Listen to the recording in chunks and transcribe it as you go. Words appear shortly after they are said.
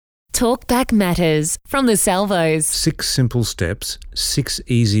Talk Back Matters from the Salvos. 6 simple steps, 6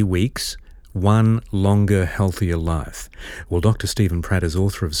 easy weeks, 1 longer, healthier life. Well, Dr. Stephen Pratt is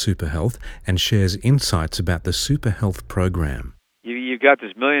author of Super Health and shares insights about the Super Health program. You've got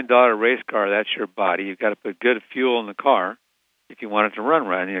this $1 million race car, that's your body. You've got to put good fuel in the car if you want it to run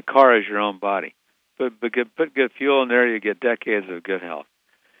right. And your car is your own body. Put good fuel in there, you get decades of good health.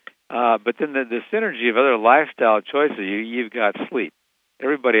 But then the synergy of other lifestyle choices, you've got sleep.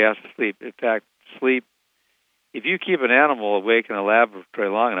 Everybody has to sleep. In fact, sleep, if you keep an animal awake in a laboratory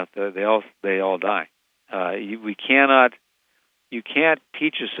long enough, they all die. You can't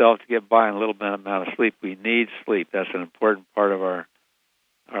teach yourself to get by on a little bit amount of sleep. We need sleep. That's an important part of our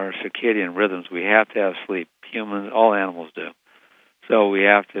circadian rhythms. We have to have sleep. Humans, all animals do. So we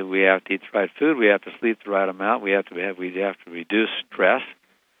have to eat the right food. We have to sleep the right amount. We have to reduce stress.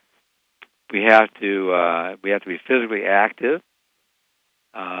 We have to be physically active.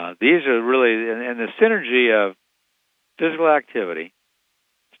 These are really, and the synergy of physical activity,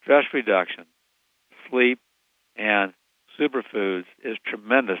 stress reduction, sleep, and superfoods is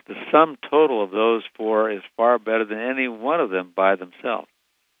tremendous. The sum total of those 4 is far better than any one of them by themselves.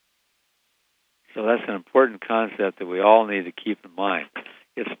 So that's an important concept that we all need to keep in mind.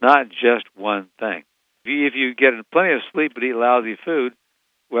 It's not just one thing. If you get plenty of sleep but eat lousy food,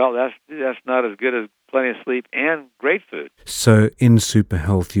 well, that's not as good as plenty of sleep and great food. So in Super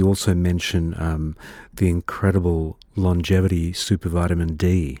Health, you also mention the incredible longevity supervitamin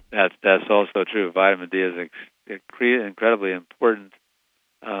D. That's also true. Vitamin D is incredibly important.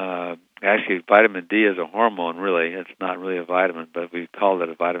 Actually, vitamin D is a hormone, really. It's not really a vitamin, but we called it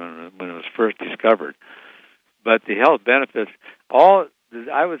a vitamin when it was first discovered. But the health benefits,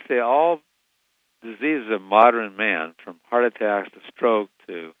 I would say all diseases of modern man, from heart attacks to stroke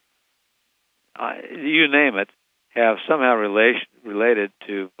to you name it, have somehow related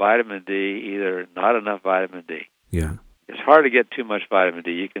to vitamin D, either not enough vitamin D. Yeah. It's hard to get too much vitamin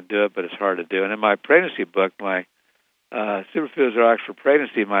D. You can do it, but it's hard to do. And in my pregnancy book, my Superfoods Are for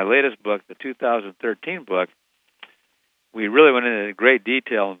Pregnancy, my latest book, the 2013 book, we really went into great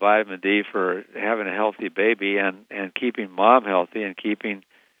detail on vitamin D for having a healthy baby and keeping mom healthy and keeping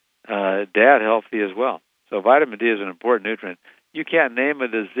dad healthy as well. So vitamin D is an important nutrient. You can't name a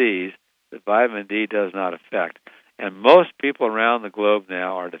disease that vitamin D does not affect. And most people around the globe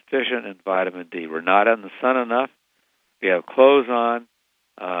now are deficient in vitamin D. We're not in the sun enough. We have clothes on.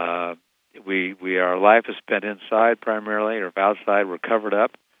 Our life is spent inside primarily, or outside. We're covered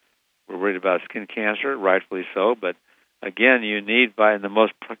up. We're worried about skin cancer, rightfully so. But again, you need the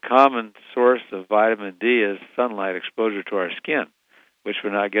most common source of vitamin D is sunlight exposure to our skin, which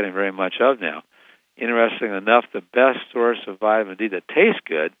we're not getting very much of now. Interestingly enough, the best source of vitamin D that tastes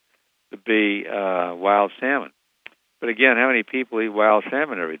good would be wild salmon. But again, how many people eat wild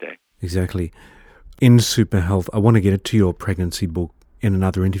salmon every day? Exactly. In Super Health, I want to get to your pregnancy book in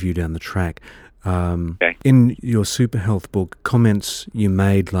another interview down the track. Okay. In your Super Health book, comments you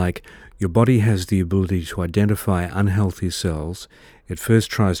made like, your body has the ability to identify unhealthy cells. It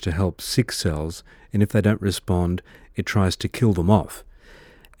first tries to help sick cells, and if they don't respond, it tries to kill them off.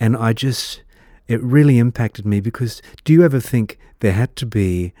 And it really impacted me, because do you ever think there had to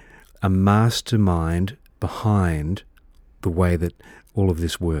be a mastermind behind the way that all of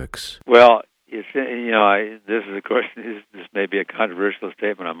this works? Well, this is, of course, this may be a controversial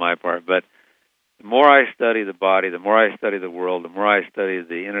statement on my part, but the more I study the body, the more I study the world, the more I study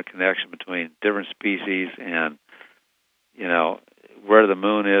the interconnection between different species and, where the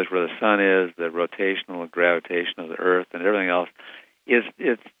moon is, where the sun is, the rotational and gravitation of the earth and everything else,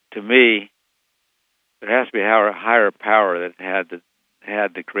 it's to me, there has to be a higher power that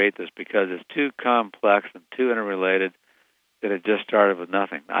had to create this, because it's too complex and too interrelated that it just started with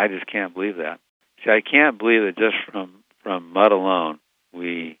nothing. I just can't believe that. See, I can't believe that just from mud alone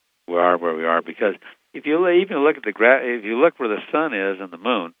we are where we are, because if you even look at if you look where the sun is and the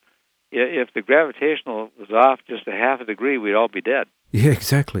moon, if the gravitational was off just a half a degree, we'd all be dead. Yeah,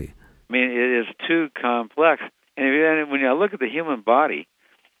 exactly. I mean, it is too complex. And when you look at the human body,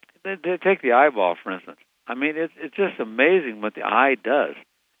 take the eyeball, for instance. I mean, it's just amazing what the eye does.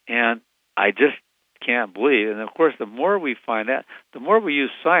 And I just can't believe. And, of course, the more we find out, the more we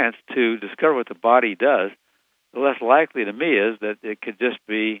use science to discover what the body does, the less likely to me is that it could just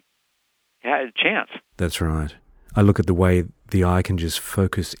be a chance. That's right. I look at the way the eye can just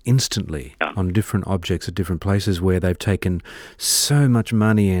focus instantly on different objects at different places, where they've taken so much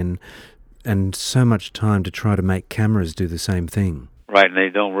money and so much time to try to make cameras do the same thing. Right, and they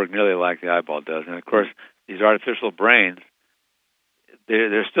don't work nearly like the eyeball does. And, of course, these artificial brains,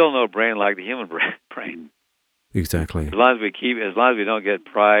 there's still no brain like the human brain. Exactly. As long as we don't get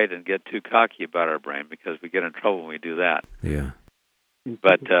pride and get too cocky about our brain, because we get in trouble when we do that. Yeah.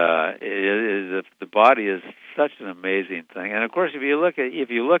 But the body is such an amazing thing, and of course, if you look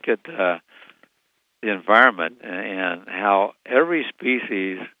at the environment and how every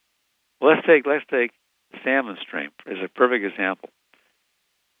species, let's take the salmon stream as a perfect example.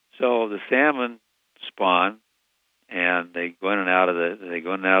 So the salmon spawn, and they go in and out of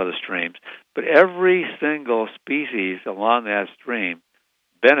the streams. But every single species along that stream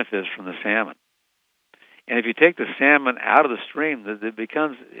benefits from the salmon. And if you take the salmon out of the stream,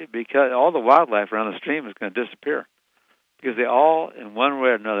 because all the wildlife around the stream is going to disappear, because they all, in one way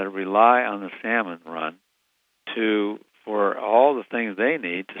or another, rely on the salmon run for all the things they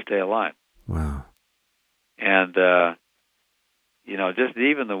need to stay alive. Wow. And just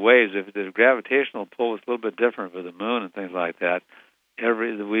even the waves, if the gravitational pull is a little bit different for the moon and things like that,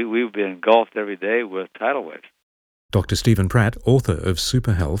 we've been engulfed every day with tidal waves. Dr. Stephen Pratt, author of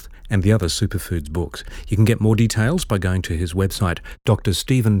Super Health and the other superfoods books. You can get more details by going to his website,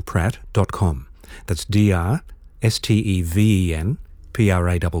 drstephenpratt.com. That's DrStevenPratt.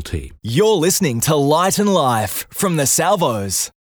 You're listening to Light and Life from the Salvos.